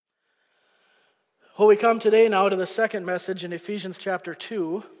Well, we come today now to the second message in Ephesians chapter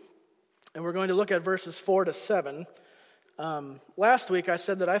 2, and we're going to look at verses 4 to 7. Last week I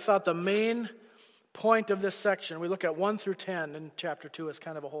said that I thought the main point of this section, we look at 1 through 10 in chapter 2 as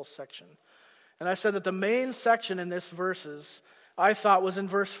kind of a whole section. And I said that the main section in this verses I thought was in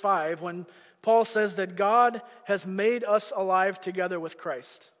verse 5 when Paul says that God has made us alive together with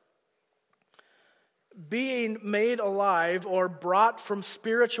Christ. Being made alive or brought from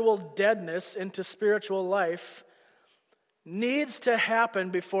spiritual deadness into spiritual life needs to happen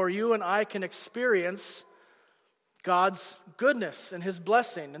before you and I can experience God's goodness and His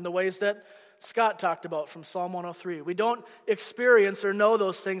blessing in the ways that Scott talked about from Psalm 103. We don't experience or know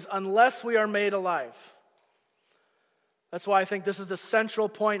those things unless we are made alive. That's why I think this is the central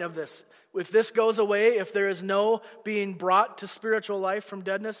point of this. If this goes away, if there is no being brought to spiritual life from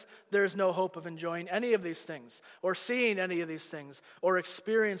deadness, there is no hope of enjoying any of these things, or seeing any of these things, or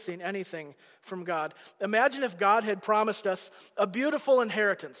experiencing anything from God. Imagine if God had promised us a beautiful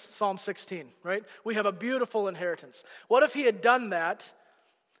inheritance, Psalm 16, right? We have a beautiful inheritance. What if He had done that,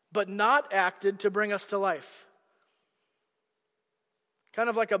 but not acted to bring us to life? Kind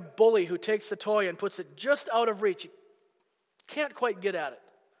of like a bully who takes the toy and puts it just out of reach. You can't quite get at it.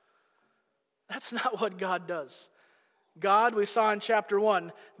 That's not what God does. God, we saw in chapter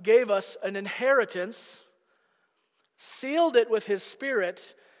 1, gave us an inheritance, sealed it with His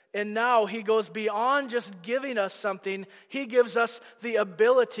Spirit, and now He goes beyond just giving us something. He gives us the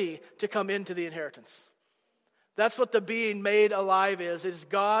ability to come into the inheritance. That's what the being made alive is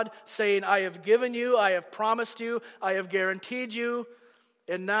God saying, I have given you, I have promised you, I have guaranteed you,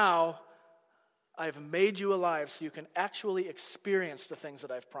 and now I have made you alive so you can actually experience the things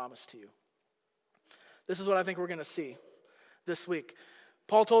that I've promised to you. This is what I think we're going to see this week.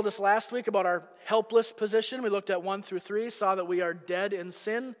 Paul told us last week about our helpless position. We looked at 1 through 3, saw that we are dead in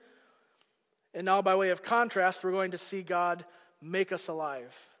sin. And now by way of contrast, we're going to see God make us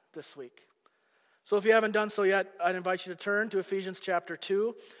alive this week. So if you haven't done so yet, I'd invite you to turn to Ephesians chapter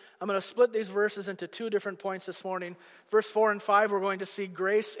 2. I'm going to split these verses into two different points this morning. Verse 4 and 5, we're going to see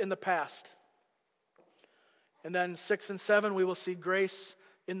grace in the past. And then 6 and 7, we will see grace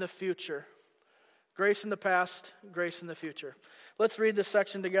in the future. Grace in the past, grace in the future. Let's read this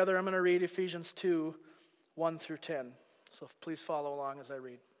section together. I'm going to read Ephesians 2, 1 through 10. So please follow along as I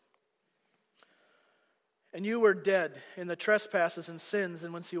read. And you were dead in the trespasses and sins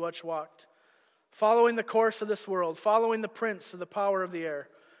in which you once walked, following the course of this world, following the prince of the power of the air,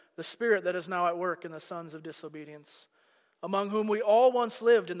 the spirit that is now at work in the sons of disobedience, among whom we all once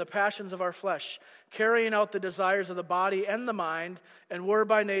lived in the passions of our flesh, carrying out the desires of the body and the mind, and were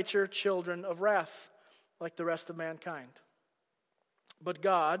by nature children of wrath, like the rest of mankind. But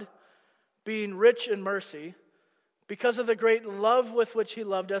God, being rich in mercy, because of the great love with which He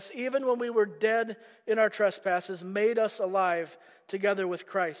loved us, even when we were dead in our trespasses, made us alive together with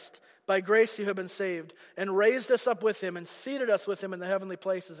Christ. By grace you have been saved, and raised us up with Him, and seated us with Him in the heavenly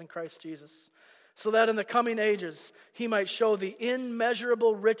places in Christ Jesus, so that in the coming ages He might show the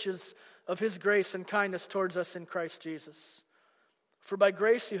immeasurable riches of His grace and kindness towards us in Christ Jesus. For by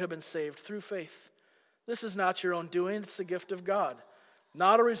grace you have been saved through faith. This is not your own doing, it's the gift of God,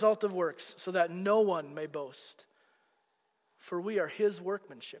 not a result of works, so that no one may boast. For we are His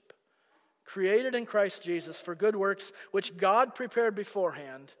workmanship, created in Christ Jesus for good works, which God prepared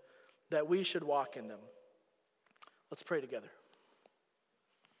beforehand that we should walk in them. Let's pray together.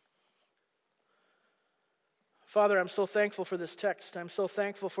 Father, I'm so thankful for this text. I'm so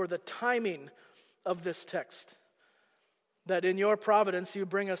thankful for the timing of this text, that in your providence you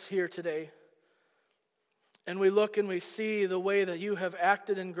bring us here today. And we look and we see the way that you have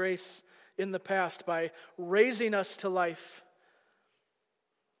acted in grace in the past by raising us to life.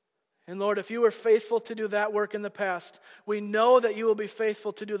 And Lord, if you were faithful to do that work in the past, we know that you will be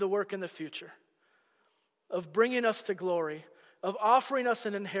faithful to do the work in the future of bringing us to glory, of offering us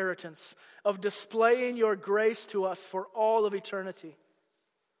an inheritance, of displaying your grace to us for all of eternity.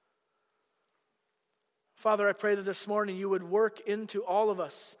 Father, I pray that this morning you would work into all of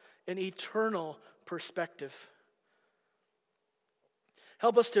us an eternal perspective.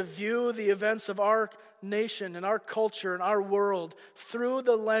 Help us to view the events of our nation and our culture and our world through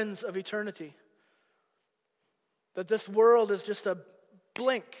the lens of eternity. That this world is just a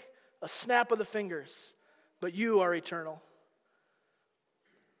blink, a snap of the fingers, but you are eternal.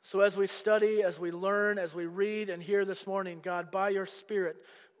 So as we study, as we learn, as we read and hear this morning, God, by your Spirit,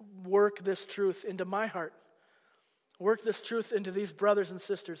 work this truth into my heart. Work this truth into these brothers and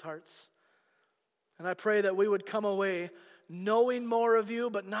sisters' hearts. And I pray that we would come away knowing more of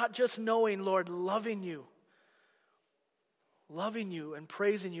you, but not just knowing, Lord, loving you and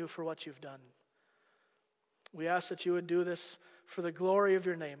praising you for what you've done. We ask that you would do this for the glory of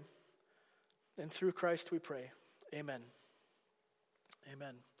your name. And through Christ we pray. Amen.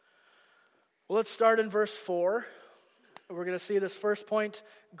 Amen. Well, let's start in verse 4. We're going to see this first point,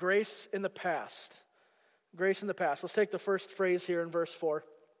 grace in the past. Grace in the past. Let's take the first phrase here in verse 4.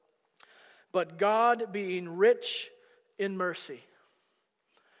 But God being rich in mercy.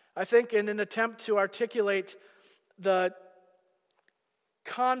 I think in an attempt to articulate the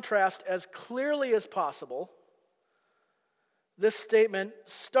contrast as clearly as possible, this statement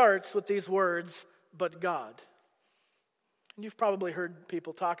starts with these words, but God. And you've probably heard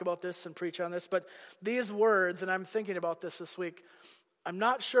people talk about this and preach on this, but these words, and I'm thinking about this week, I'm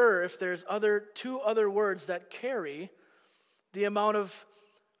not sure if there's two other words that carry the amount of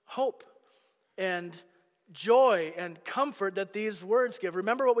hope and joy and comfort that these words give.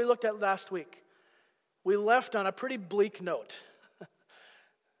 Remember what we looked at last week? We left on a pretty bleak note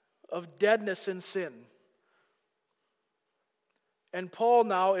of deadness in sin. And Paul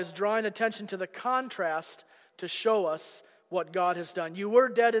now is drawing attention to the contrast to show us what God has done. You were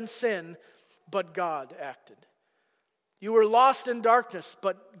dead in sin, but God acted. You were lost in darkness,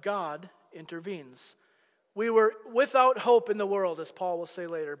 but God intervenes. We were without hope in the world, as Paul will say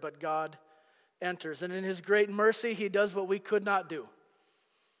later, but God enters. And in his great mercy, he does what we could not do.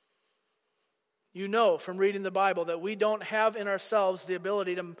 You know from reading the Bible that we don't have in ourselves the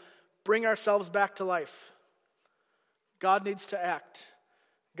ability to bring ourselves back to life. God needs to act.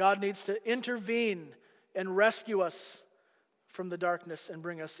 God needs to intervene and rescue us from the darkness and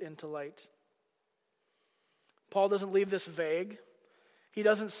bring us into light. Paul doesn't leave this vague. He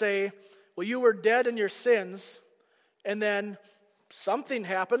doesn't say, well, you were dead in your sins, and then something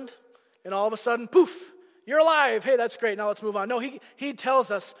happened, and all of a sudden, poof, you're alive. Hey, that's great. Now let's move on. No, he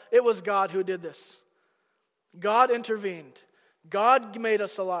tells us it was God who did this. God intervened. God made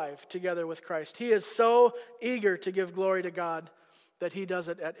us alive together with Christ. He is so eager to give glory to God that he does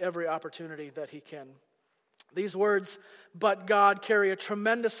it at every opportunity that he can. These words, but God, carry a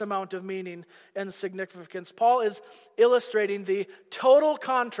tremendous amount of meaning and significance. Paul is illustrating the total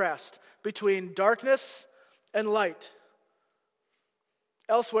contrast between darkness and light.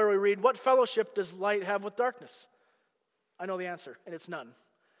 Elsewhere we read, what fellowship does light have with darkness? I know the answer, and it's none.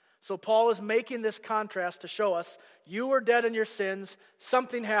 So Paul is making this contrast to show us, you were dead in your sins,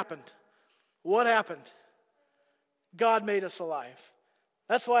 something happened. What happened? God made us alive.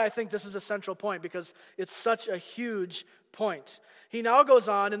 That's why I think this is a central point, because it's such a huge point. He now goes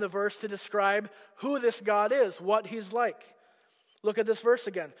on in the verse to describe who this God is, what he's like. Look at this verse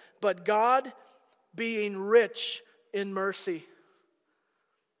again. But God being rich in mercy.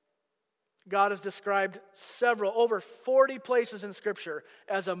 God is described over 40 places in Scripture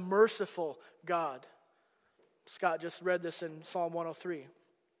as a merciful God. Scott just read this in Psalm 103.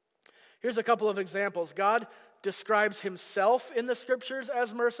 Here's a couple of examples. God describes himself in the Scriptures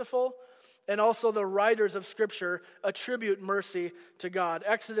as merciful, and also the writers of Scripture attribute mercy to God.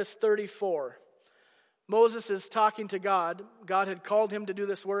 Exodus 34. Moses is talking to God. God had called him to do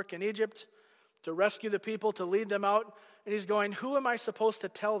this work in Egypt, to rescue the people, to lead them out. And he's going, who am I supposed to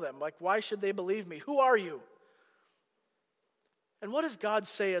tell them? Like, why should they believe me? Who are you? And what does God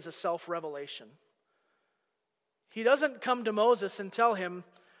say as a self-revelation? He doesn't come to Moses and tell him,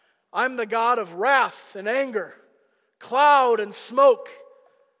 I'm the God of wrath and anger, cloud and smoke.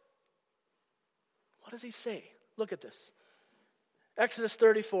 What does he say? Look at this. Exodus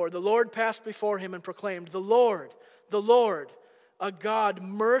 34, the Lord passed before him and proclaimed, the Lord, a God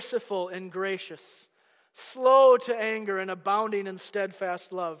merciful and gracious, slow to anger and abounding in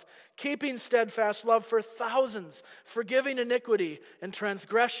steadfast love, keeping steadfast love for thousands, forgiving iniquity and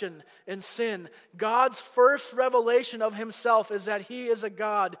transgression and sin. God's first revelation of himself is that he is a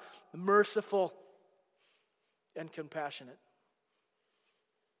God merciful and compassionate.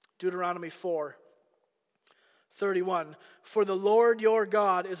 Deuteronomy 4:31, for the Lord your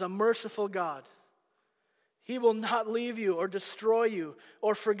God is a merciful God. He will not leave you or destroy you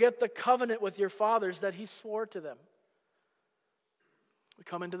or forget the covenant with your fathers that he swore to them. We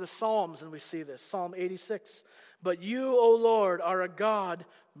come into the Psalms and we see this. Psalm 86. But you, O Lord, are a God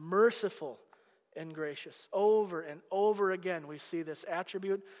merciful and gracious. Over and over again we see this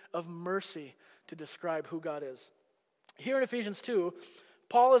attribute of mercy to describe who God is. Here in Ephesians 2,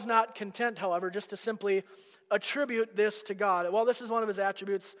 Paul is not content, however, just to simply attribute this to God. Well, this is one of his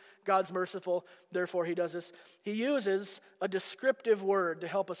attributes. God's merciful, therefore he does this. He uses a descriptive word to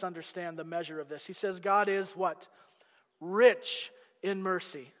help us understand the measure of this. He says God is what? Rich in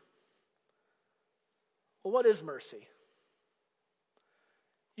mercy. Well, what is mercy?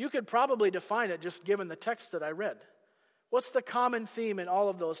 You could probably define it just given the text that I read. What's the common theme in all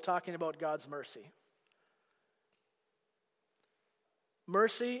of those talking about God's mercy?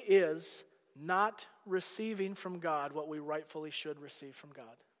 Mercy is not receiving from God what we rightfully should receive from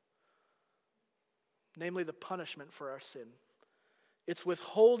God, namely the punishment for our sin. It's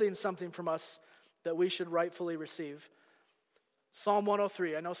withholding something from us that we should rightfully receive. Psalm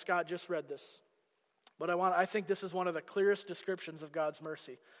 103, I know Scott just read this, but I think this is one of the clearest descriptions of God's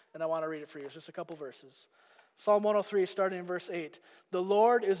mercy, and I want to read it for you. It's just a couple verses. Psalm 103, starting in verse 8. The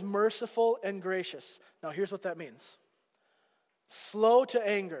Lord is merciful and gracious. Now here's what that means. Slow to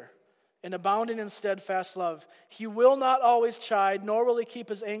anger and abounding in steadfast love. He will not always chide, nor will he keep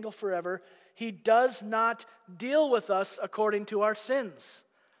his anger forever. He does not deal with us according to our sins.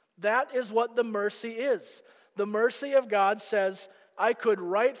 That is what the mercy is. The mercy of God says, I could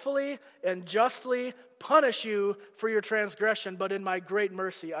rightfully and justly punish you for your transgression, but in my great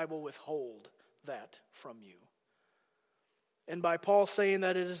mercy I will withhold that from you. And by Paul saying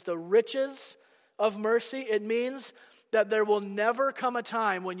that it is the riches of mercy, it means that there will never come a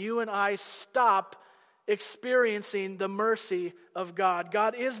time when you and I stop experiencing the mercy of God.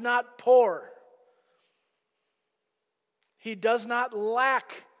 God is not poor. He does not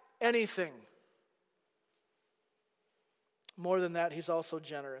lack anything. More than that, he's also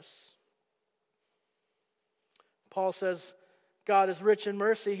generous. Paul says God is rich in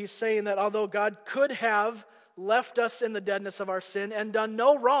mercy. He's saying that although God could have left us in the deadness of our sin and done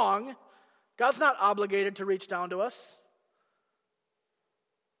no wrong, God's not obligated to reach down to us.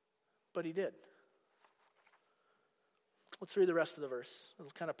 But he did. Let's read the rest of the verse. It'll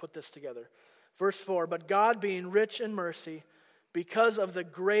kind of put this together. Verse 4, but God being rich in mercy, because of the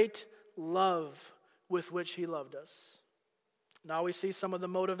great love with which he loved us. Now we see some of the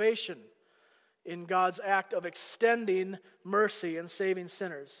motivation in God's act of extending mercy and saving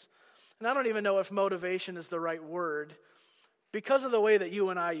sinners. And I don't even know if motivation is the right word because of the way that you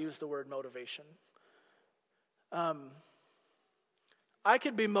and I use the word motivation. I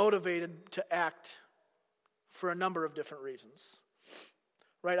could be motivated to act for a number of different reasons.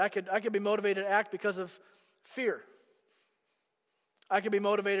 Right? I could be motivated to act because of fear. I could be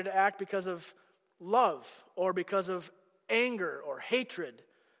motivated to act because of love or because of anger or hatred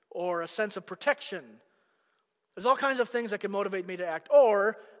or a sense of protection. There's all kinds of things that can motivate me to act.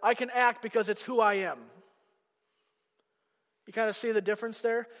 Or I can act because it's who I am. You kind of see the difference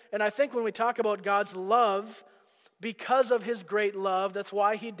there? And I think when we talk about God's love, because of his great love, that's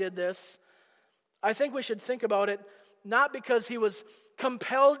why he did this, I think we should think about it not because he was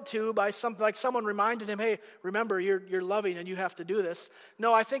compelled to by something like someone reminded him, hey, remember, you're loving and you have to do this.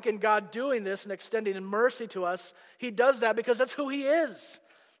 No, I think in God doing this and extending in mercy to us, he does that because that's who he is,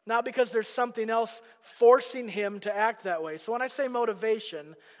 not because there's something else forcing him to act that way. So when I say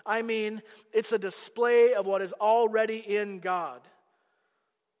motivation, I mean it's a display of what is already in God,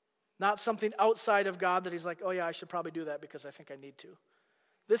 not something outside of God that he's like, oh yeah, I should probably do that because I think I need to.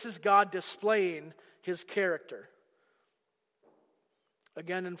 This is God displaying his character.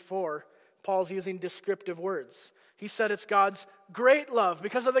 Again in 4, Paul's using descriptive words. He said it's God's great love.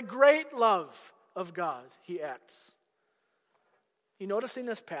 Because of the great love of God, he acts. You noticing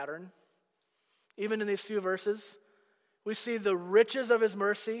this pattern? Even in these few verses, we see the riches of his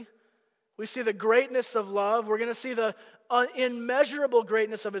mercy. We see the greatness of love. We're going to see the immeasurable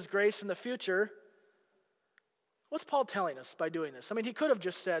greatness of his grace in the future. What's Paul telling us by doing this? I mean, he could have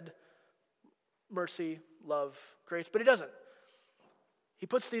just said mercy, love, grace, but he doesn't. He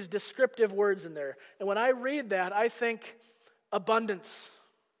puts these descriptive words in there. And when I read that, I think abundance.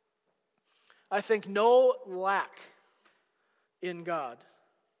 I think no lack in God.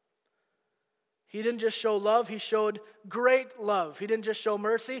 He didn't just show love, he showed great love. He didn't just show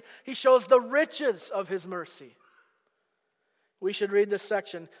mercy, he shows the riches of his mercy. We should read this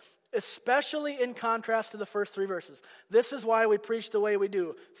section, especially in contrast to the first 3 verses. This is why we preach the way we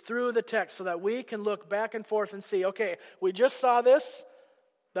do, through the text, so that we can look back and forth and see, okay, we just saw this,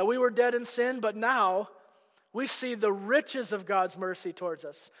 that we were dead in sin, but now we see the riches of God's mercy towards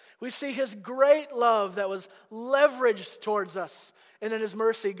us. We see his great love that was leveraged towards us. And in his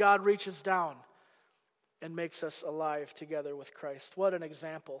mercy, God reaches down and makes us alive together with Christ. What an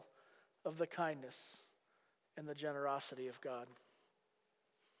example of the kindness and the generosity of God.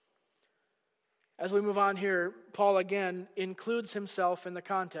 As we move on here, Paul again includes himself in the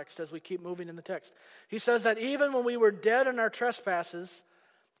context as we keep moving in the text. He says that even when we were dead in our trespasses,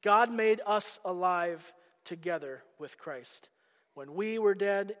 God made us alive together with Christ. When we were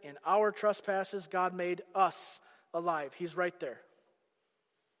dead in our trespasses, God made us alive. He's right there.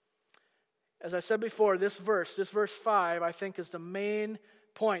 As I said before, this verse 5, I think is the main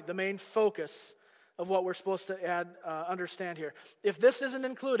point, the main focus of what we're supposed to understand here. If this isn't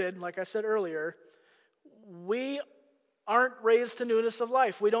included, like I said earlier, we aren't raised to newness of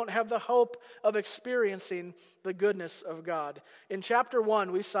life. We don't have the hope of experiencing the goodness of God. In chapter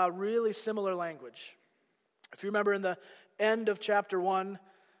 1, we saw really similar language. If you remember in the end of chapter 1,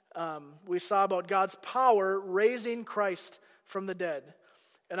 we saw about God's power raising Christ from the dead.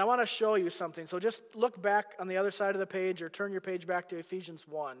 And I want to show you something. So just look back on the other side of the page or turn your page back to Ephesians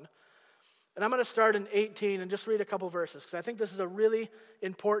 1. And I'm going to start in 18 and just read a couple verses because I think this is a really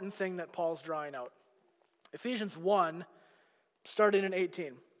important thing that Paul's drawing out. Ephesians 1, starting in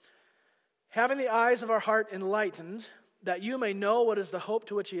 18. Having the eyes of our heart enlightened, that you may know what is the hope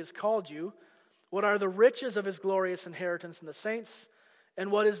to which he has called you, what are the riches of his glorious inheritance in the saints, and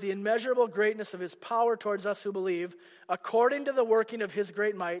what is the immeasurable greatness of his power towards us who believe, according to the working of his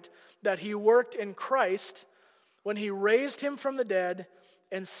great might, that he worked in Christ when he raised him from the dead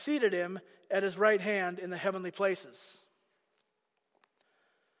and seated him at his right hand in the heavenly places.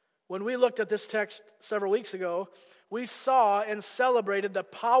 When we looked at this text several weeks ago, we saw and celebrated the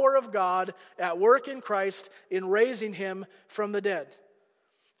power of God at work in Christ in raising him from the dead.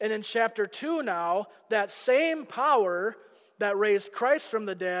 And in chapter 2 now, that same power that raised Christ from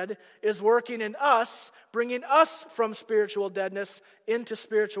the dead is working in us, bringing us from spiritual deadness into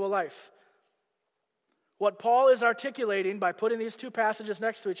spiritual life. What Paul is articulating by putting these two passages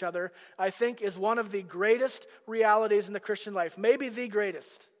next to each other, I think, is one of the greatest realities in the Christian life, maybe the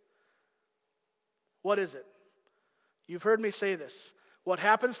greatest. What is it? You've heard me say this. What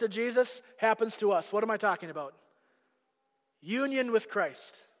happens to Jesus happens to us. What am I talking about? Union with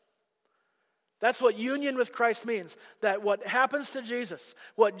Christ. That's what union with Christ means. That what happens to Jesus,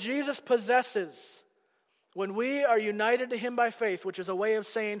 what Jesus possesses, when we are united to him by faith, which is a way of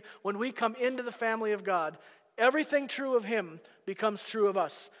saying when we come into the family of God, everything true of him becomes true of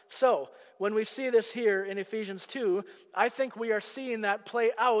us. So, when we see this here in Ephesians 2, I think we are seeing that play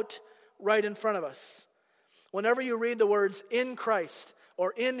out right in front of us. Whenever you read the words in Christ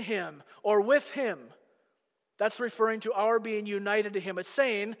or in him or with him, that's referring to our being united to him. It's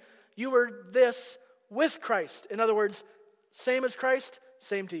saying you were this with Christ. In other words, same as Christ,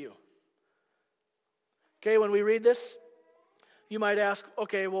 same to you. Okay, when we read this, you might ask,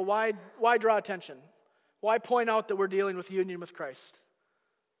 okay, well, why draw attention? Why point out that we're dealing with union with Christ?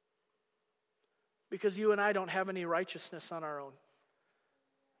 Because you and I don't have any righteousness on our own.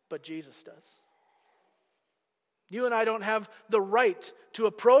 But Jesus does. You and I don't have the right to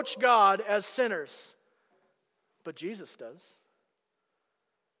approach God as sinners, but Jesus does.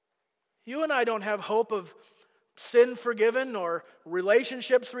 You and I don't have hope of sin forgiven or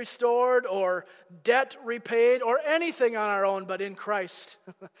relationships restored or debt repaid or anything on our own, but in Christ.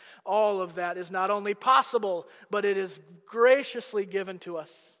 All of that is not only possible, but it is graciously given to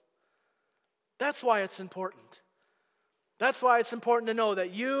us. That's why it's important. That's why it's important to know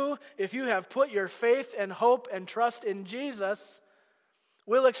that you, if you have put your faith and hope and trust in Jesus,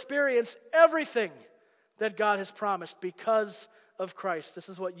 will experience everything that God has promised because of Christ. This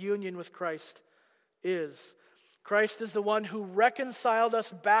is what union with Christ is. Christ is the one who reconciled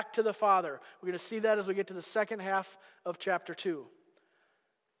us back to the Father. We're going to see that as we get to the second half of chapter 2.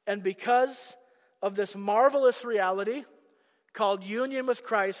 And because of this marvelous reality called union with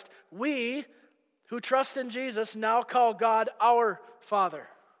Christ, we who trust in Jesus now call God our Father.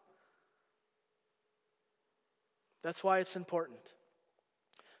 That's why it's important.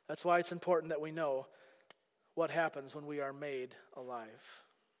 That's why it's important that we know what happens when we are made alive.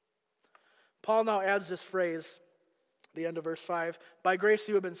 Paul now adds this phrase, the end of verse 5, by grace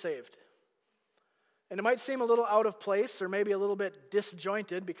you have been saved. And it might seem a little out of place or maybe a little bit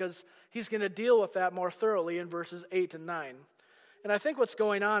disjointed because he's going to deal with that more thoroughly in verses 8 and 9. And I think what's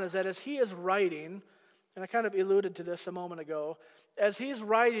going on is that as he is writing, and I kind of alluded to this a moment ago, as he's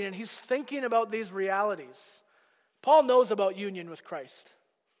writing and he's thinking about these realities, Paul knows about union with Christ.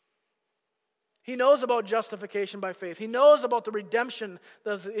 He knows about justification by faith. He knows about the redemption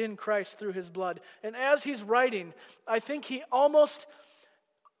that's in Christ through his blood. And as he's writing, I think he almost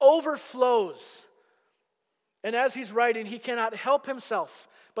overflows. And as he's writing, he cannot help himself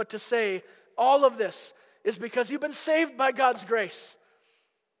but to say, all of this is because you've been saved by God's grace.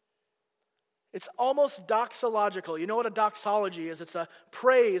 It's almost doxological. You know what a doxology is? It's a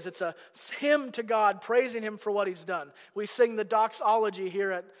praise. It's a hymn to God, praising him for what he's done. We sing the doxology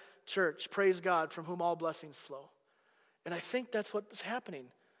here at church. Praise God, from whom all blessings flow. And I think that's what's happening.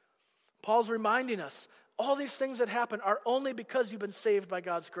 Paul's reminding us, all these things that happen are only because you've been saved by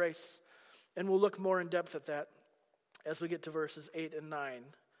God's grace. And we'll look more in depth at that as we get to verses 8 and 9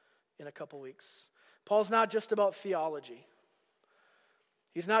 in a couple weeks. Paul's not just about theology.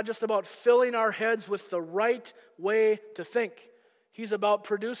 He's not just about filling our heads with the right way to think. He's about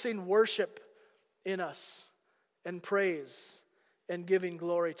producing worship in us and praise and giving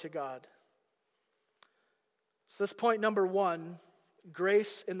glory to God. So that's point number 1,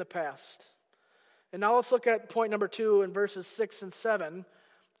 grace in the past. And now let's look at point number 2 in verses 6 and 7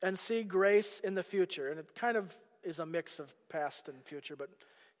 and see grace in the future. And it kind of is a mix of past and future, but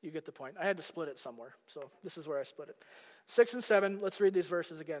you get the point. I had to split it somewhere, so this is where I split it. 6 and 7, let's read these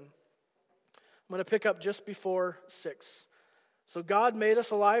verses again. I'm going to pick up just before 6. So God made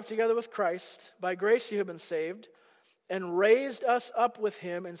us alive together with Christ. By grace you have been saved, and raised us up with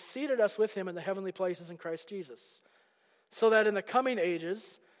him and seated us with him in the heavenly places in Christ Jesus, so that in the coming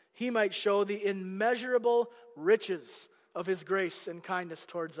ages he might show the immeasurable riches of his grace and kindness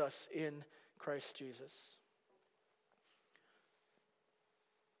towards us in Christ Jesus.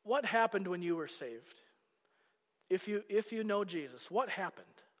 What happened when you were saved? If you know Jesus, what happened?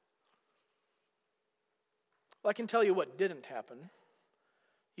 Well, I can tell you what didn't happen.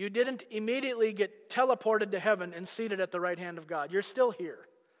 You didn't immediately get teleported to heaven and seated at the right hand of God. You're still here,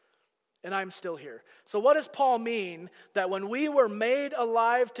 and I'm still here. So what does Paul mean that when we were made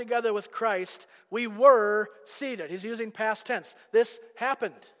alive together with Christ, we were seated? He's using past tense. This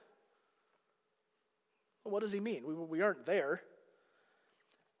happened. Well, what does he mean? We aren't there.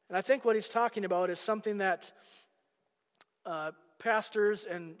 And I think what he's talking about is something that pastors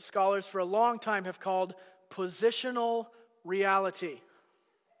and scholars for a long time have called positional reality.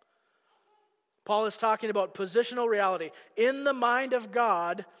 Paul is talking about positional reality. In the mind of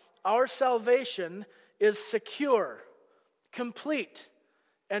God, our salvation is secure, complete,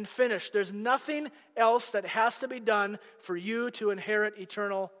 and finished. There's nothing else that has to be done for you to inherit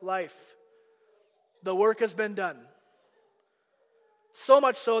eternal life. The work has been done. So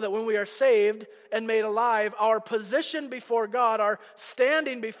much so that when we are saved and made alive, our position before God, our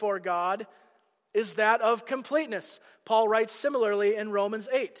standing before God, is that of completeness. Paul writes similarly in Romans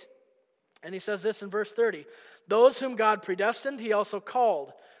 8. And he says this in verse 30. Those whom God predestined, he also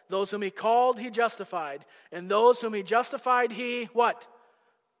called. Those whom he called, he justified. And those whom he justified, he, what?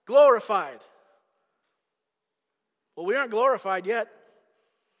 Glorified. Well, we aren't glorified yet.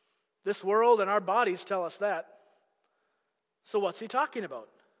 This world and our bodies tell us that. So what's he talking about?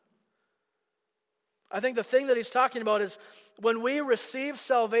 I think the thing that he's talking about is when we receive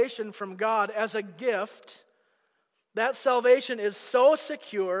salvation from God as a gift, that salvation is so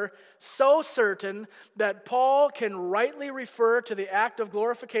secure, so certain, that Paul can rightly refer to the act of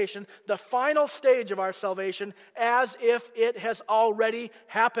glorification, the final stage of our salvation, as if it has already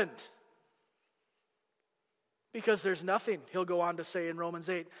happened. Because there's nothing, he'll go on to say in Romans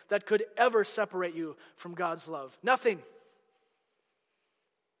 8, that could ever separate you from God's love. Nothing.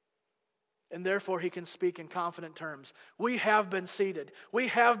 And therefore he can speak in confident terms. We have been seated. We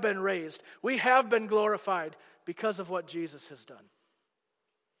have been raised. We have been glorified because of what Jesus has done.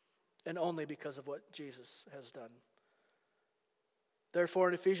 And only because of what Jesus has done. Therefore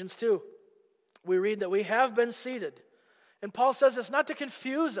in Ephesians 2, we read that we have been seated. And Paul says it's not to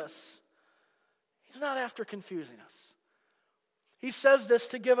confuse us. He's not after confusing us. He says this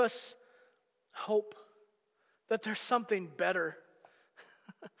to give us hope that there's something better.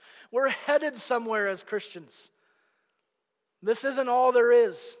 We're headed somewhere as Christians. This isn't all there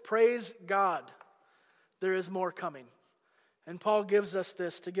is. Praise God. There is more coming. And Paul gives us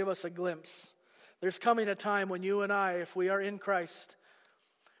this to give us a glimpse. There's coming a time when you and I, if we are in Christ,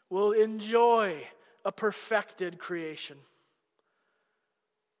 will enjoy a perfected creation.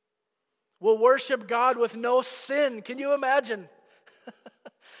 We'll worship God with no sin. Can you imagine?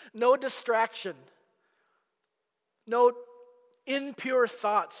 No distraction. No impure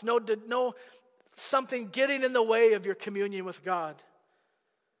thoughts. No something getting in the way of your communion with God.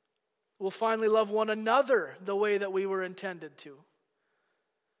 We'll finally love one another the way that we were intended to.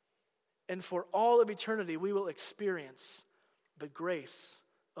 And for all of eternity, we will experience the grace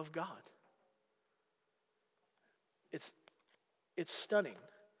of God. It's stunning.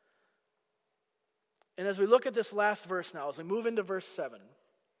 And as we look at this last verse now, as we move into verse 7,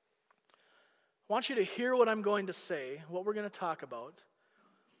 I want you to hear what I'm going to say, what we're going to talk about.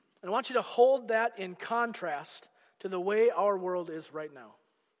 And I want you to hold that in contrast to the way our world is right now.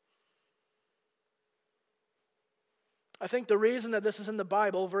 I think the reason that this is in the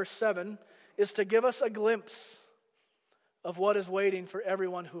Bible, verse 7, is to give us a glimpse of what is waiting for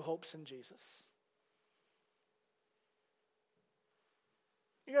everyone who hopes in Jesus.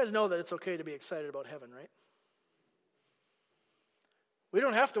 You guys know that it's okay to be excited about heaven, right? We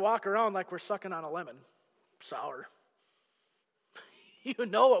don't have to walk around like we're sucking on a lemon. Sour. You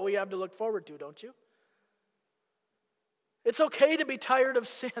know what we have to look forward to, don't you? It's okay to be tired of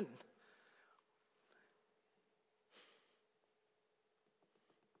sin.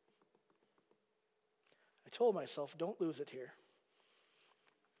 I told myself, don't lose it here.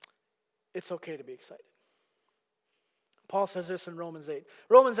 It's okay to be excited. Paul says this in Romans 8.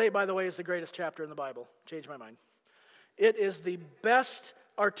 Romans 8, by the way, is the greatest chapter in the Bible. Changed my mind. It is the best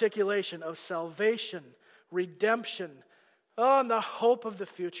articulation of salvation, redemption, and the hope of the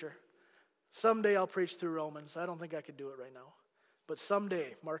future. Someday I'll preach through Romans. I don't think I could do it right now. But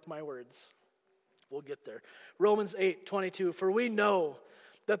someday, mark my words, we'll get there. Romans 8:22. For we know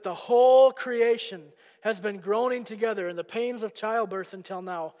that the whole creation has been groaning together in the pains of childbirth until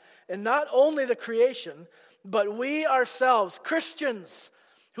now. And not only the creation, but we ourselves, Christians,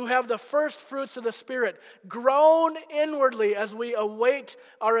 who have the first fruits of the Spirit, groan inwardly as we await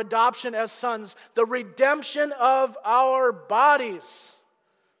our adoption as sons, the redemption of our bodies.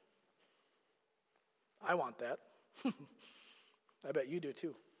 I want that. I bet you do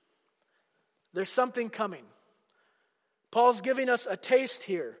too. There's something coming. Paul's giving us a taste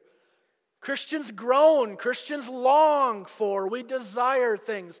here. Christians groan, Christians long for, we desire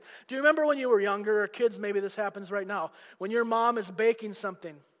things. Do you remember when you were younger, or kids, maybe this happens right now, when your mom is baking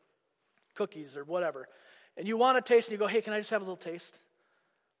something, cookies or whatever, and you want a taste and you go, hey, can I just have a little taste?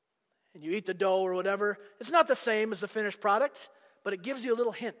 And you eat the dough or whatever. It's not the same as the finished product, but it gives you a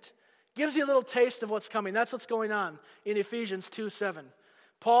little hint. Gives you a little taste of what's coming. That's what's going on in Ephesians 2:7.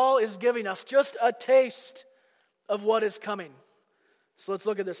 Paul is giving us just a taste of what is coming. So let's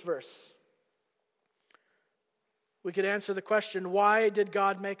look at this verse. We could answer the question, why did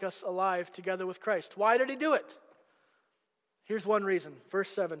God make us alive together with Christ? Why did he do it? Here's one reason. Verse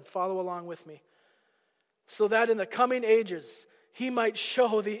 7, follow along with me. So that in the coming ages he might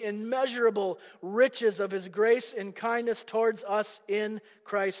show the immeasurable riches of his grace and kindness towards us in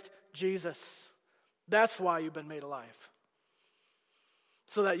Christ Jesus. That's why you've been made alive.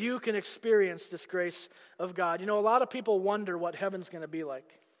 So that you can experience this grace of God. You know, a lot of people wonder what heaven's going to be like.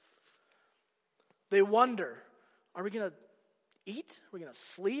 They wonder, are we going to eat? Are we going to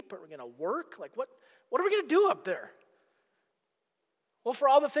sleep? Are we going to work? Like, what are we going to do up there? Well, for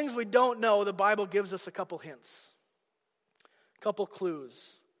all the things we don't know, the Bible gives us a couple hints, a couple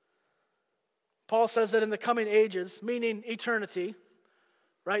clues. Paul says that in the coming ages, meaning eternity,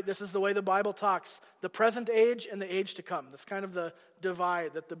 right? This is the way the Bible talks. The present age and the age to come. That's kind of the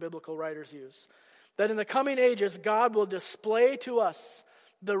divide that the biblical writers use. That in the coming ages, God will display to us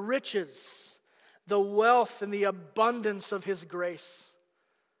the riches, the wealth, and the abundance of his grace.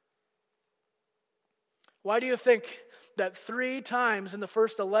 Why do you think that 3 times in the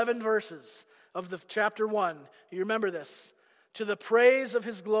first 11 verses of the chapter 1, you remember this, to the praise of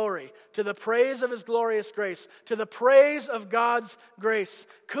his glory, to the praise of his glorious grace, to the praise of God's grace?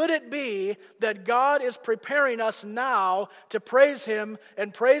 Could it be that God is preparing us now to praise him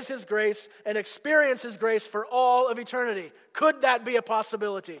and praise his grace and experience his grace for all of eternity? Could that be a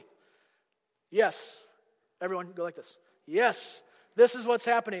possibility? Yes. Everyone go like this. Yes. This is what's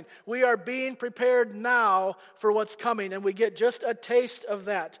happening. We are being prepared now for what's coming, and we get just a taste of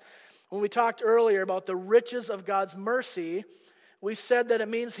that. When we talked earlier about the riches of God's mercy, we said that it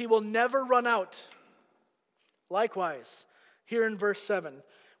means he will never run out. Likewise, here in verse 7,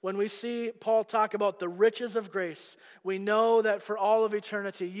 when we see Paul talk about the riches of grace, we know that for all of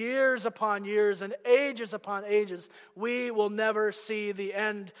eternity, years upon years and ages upon ages, we will never see the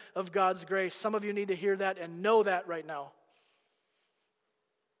end of God's grace. Some of you need to hear that and know that right now.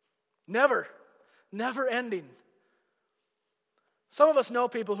 Never ending. Some of us know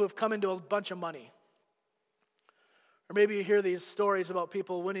people who have come into a bunch of money. Or maybe you hear these stories about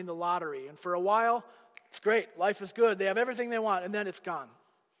people winning the lottery, and for a while, it's great, life is good, they have everything they want, and then it's gone.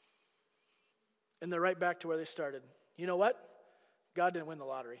 And they're right back to where they started. You know what? God didn't win the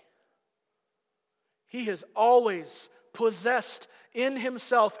lottery. He has always possessed in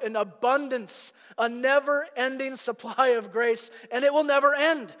himself an abundance, a never-ending supply of grace, and it will never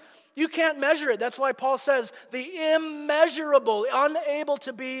end. You can't measure it. That's why Paul says the immeasurable, unable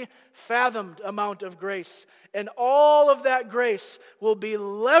to be fathomed amount of grace. And all of that grace will be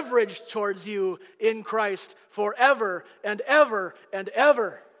leveraged towards you in Christ forever and ever and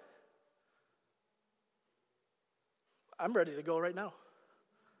ever. I'm ready to go right now.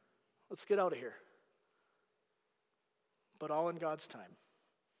 Let's get out of here. But all in God's time.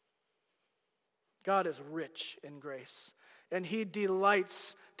 God is rich in grace, and he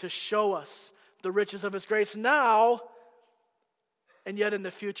delights to show us the riches of his grace now, and yet in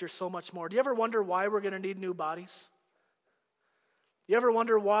the future so much more. Do you ever wonder why we're going to need new bodies? You ever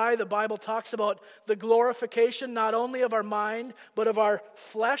wonder why the Bible talks about the glorification not only of our mind, but of our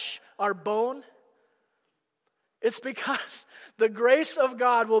flesh, our bone? It's because the grace of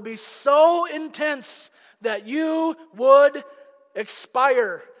God will be so intense that you would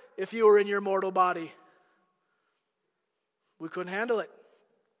expire if you were in your mortal body. We couldn't handle it.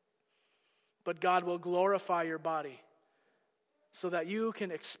 But God will glorify your body so that you can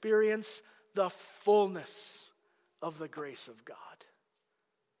experience the fullness of the grace of God.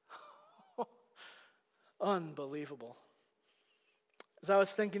 Unbelievable. As I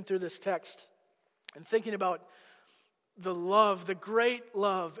was thinking through this text and thinking about the love, the great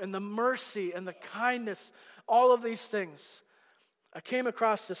love, and the mercy and the kindness, all of these things, I came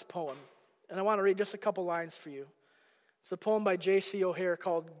across this poem, and I want to read just a couple lines for you. It's a poem by J.C. O'Hare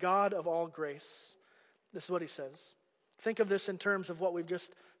called God of All Grace. This is what he says. Think of this in terms of what we've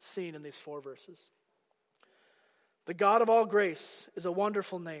just seen in these 4 verses. The God of all grace is a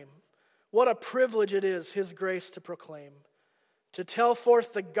wonderful name. What a privilege it is, his grace to proclaim, to tell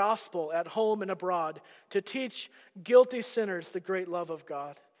forth the gospel at home and abroad, to teach guilty sinners the great love of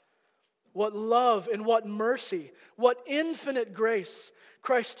God. What love and what mercy, what infinite grace.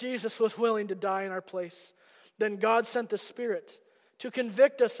 Christ Jesus was willing to die in our place. Then God sent the Spirit to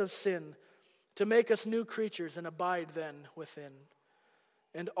convict us of sin, to make us new creatures and abide then within.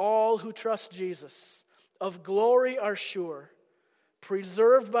 And all who trust Jesus of glory are sure,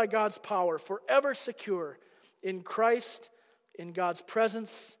 preserved by God's power, forever secure. In Christ, in God's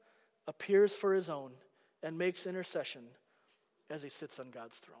presence, appears for his own and makes intercession as he sits on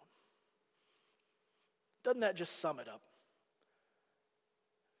God's throne. Doesn't that just sum it up?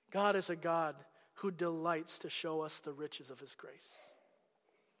 God is a God who delights to show us the riches of his grace.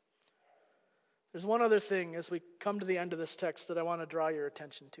 There's one other thing as we come to the end of this text that I want to draw your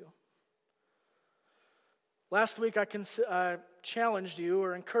attention to. Last week I challenged you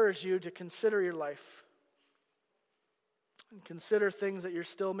or encouraged you to consider your life. And consider things that you're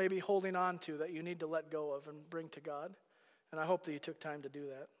still maybe holding on to that you need to let go of and bring to God. And I hope that you took time to do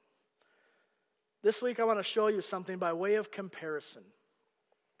that. This week I want to show you something by way of comparison.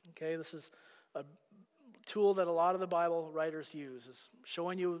 Okay, this is a tool that a lot of the Bible writers use, is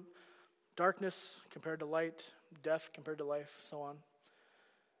showing you darkness compared to light, death compared to life, so on.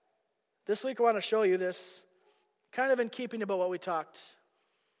 This week I want to show you this, kind of in keeping about what we talked.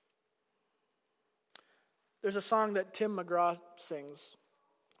 There's a song that Tim McGraw sings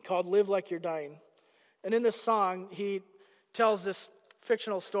called Live Like You're Dying. And in this song, he tells this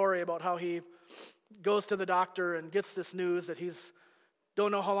fictional story about how he goes to the doctor and gets this news that he's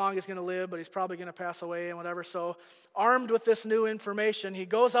don't know how long he's going to live, but he's probably going to pass away and whatever. So armed with this new information, he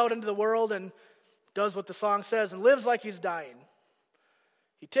goes out into the world and does what the song says and lives like he's dying.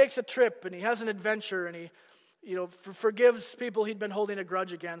 He takes a trip and he has an adventure and he forgives people he'd been holding a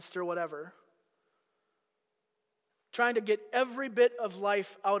grudge against or whatever, trying to get every bit of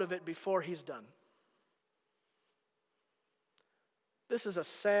life out of it before he's done. This is a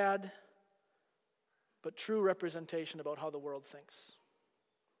sad but true representation about how the world thinks.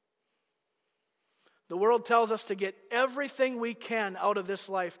 The world tells us to get everything we can out of this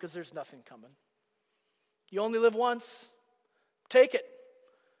life because there's nothing coming. You only live once. Take it.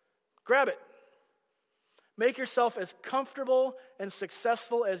 Grab it. Make yourself as comfortable and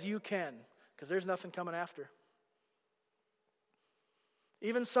successful as you can because there's nothing coming after.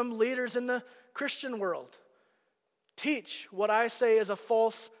 Even some leaders in the Christian world teach what I say is a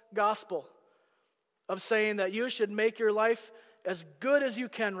false gospel of saying that you should make your life as good as you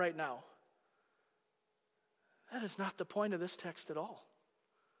can right now. That is not the point of this text at all.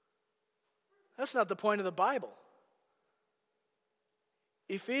 That's not the point of the Bible.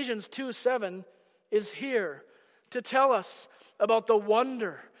 Ephesians 2:7 is here to tell us about the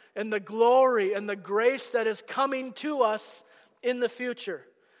wonder and the glory and the grace that is coming to us in the future.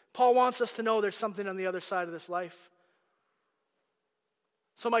 Paul wants us to know there's something on the other side of this life.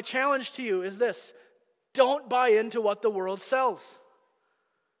 So my challenge to you is this: don't buy into what the world sells.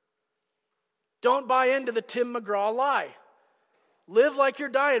 Don't buy into the Tim McGraw lie. Live like you're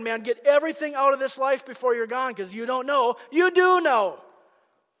dying, man. Get everything out of this life before you're gone because you don't know. You do know.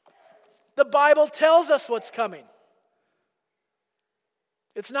 The Bible tells us what's coming.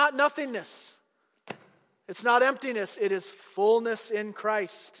 It's not nothingness. It's not emptiness. It is fullness in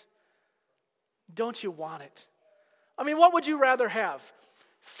Christ. Don't you want it? I mean, what would you rather have?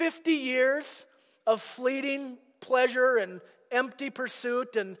 50 years of fleeting pleasure and empty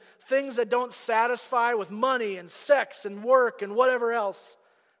pursuit and things that don't satisfy with money and sex and work and whatever else?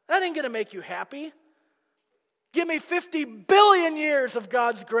 That ain't going to make you happy. Give me 50 billion years of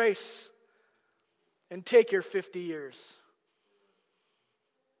God's grace and take your 50 years.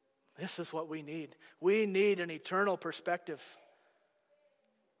 This is what we need. We need an eternal perspective.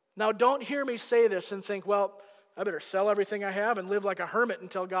 Now, don't hear me say this and think, well, I better sell everything I have and live like a hermit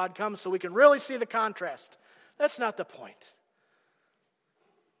until God comes so we can really see the contrast. That's not the point.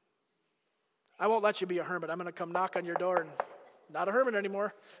 I won't let you be a hermit. I'm going to come knock on your door and not a hermit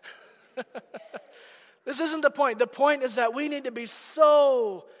anymore. This isn't the point. The point is that we need to be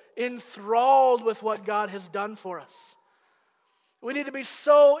so enthralled with what God has done for us. We need to be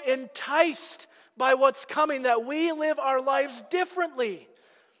so enticed by what's coming that we live our lives differently.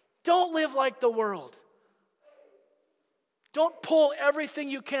 Don't live like the world. Don't pull everything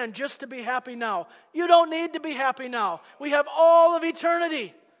you can just to be happy now. You don't need to be happy now. We have all of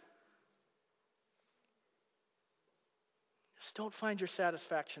eternity. Just don't find your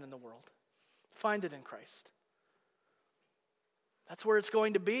satisfaction in the world. Find it in Christ. That's where it's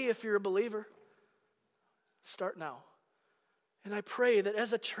going to be if you're a believer. Start now. And I pray that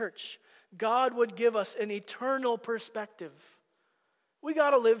as a church, God would give us an eternal perspective. We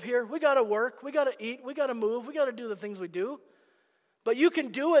got to live here. We got to work. We got to eat. We got to move. We got to do the things we do. But you can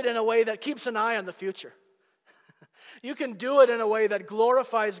do it in a way that keeps an eye on the future. You can do it in a way that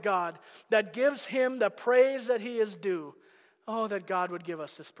glorifies God, that gives Him the praise that He is due. Oh, that God would give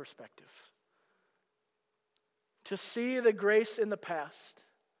us this perspective. To see the grace in the past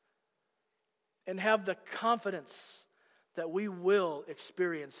and have the confidence that we will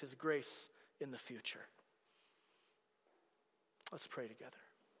experience His grace in the future. Let's pray together.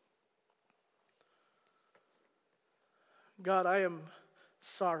 God, I am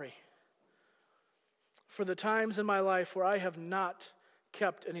sorry for the times in my life where I have not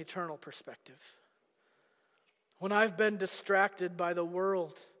kept an eternal perspective. When I've been distracted by the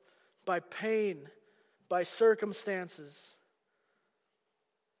world, by pain, by circumstances,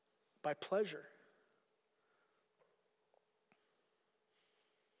 by pleasure.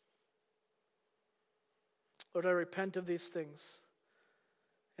 Lord, I repent of these things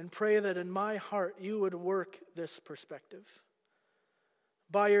and pray that in my heart you would work this perspective.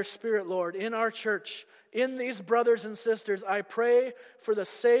 By your Spirit, Lord, in our church, in these brothers and sisters, I pray for the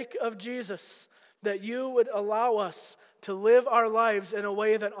sake of Jesus that you would allow us to live our lives in a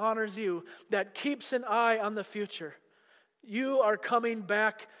way that honors you, that keeps an eye on the future. You are coming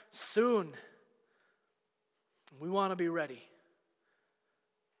back soon. We want to be ready.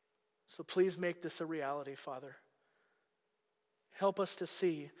 So please make this a reality, Father. Help us to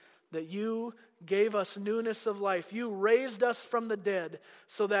see that you gave us newness of life. You raised us from the dead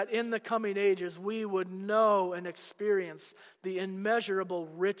so that in the coming ages we would know and experience the immeasurable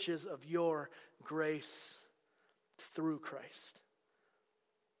riches of your grace through Christ.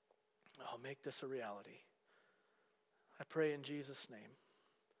 Oh, make this a reality. I pray in Jesus' name.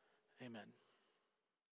 Amen.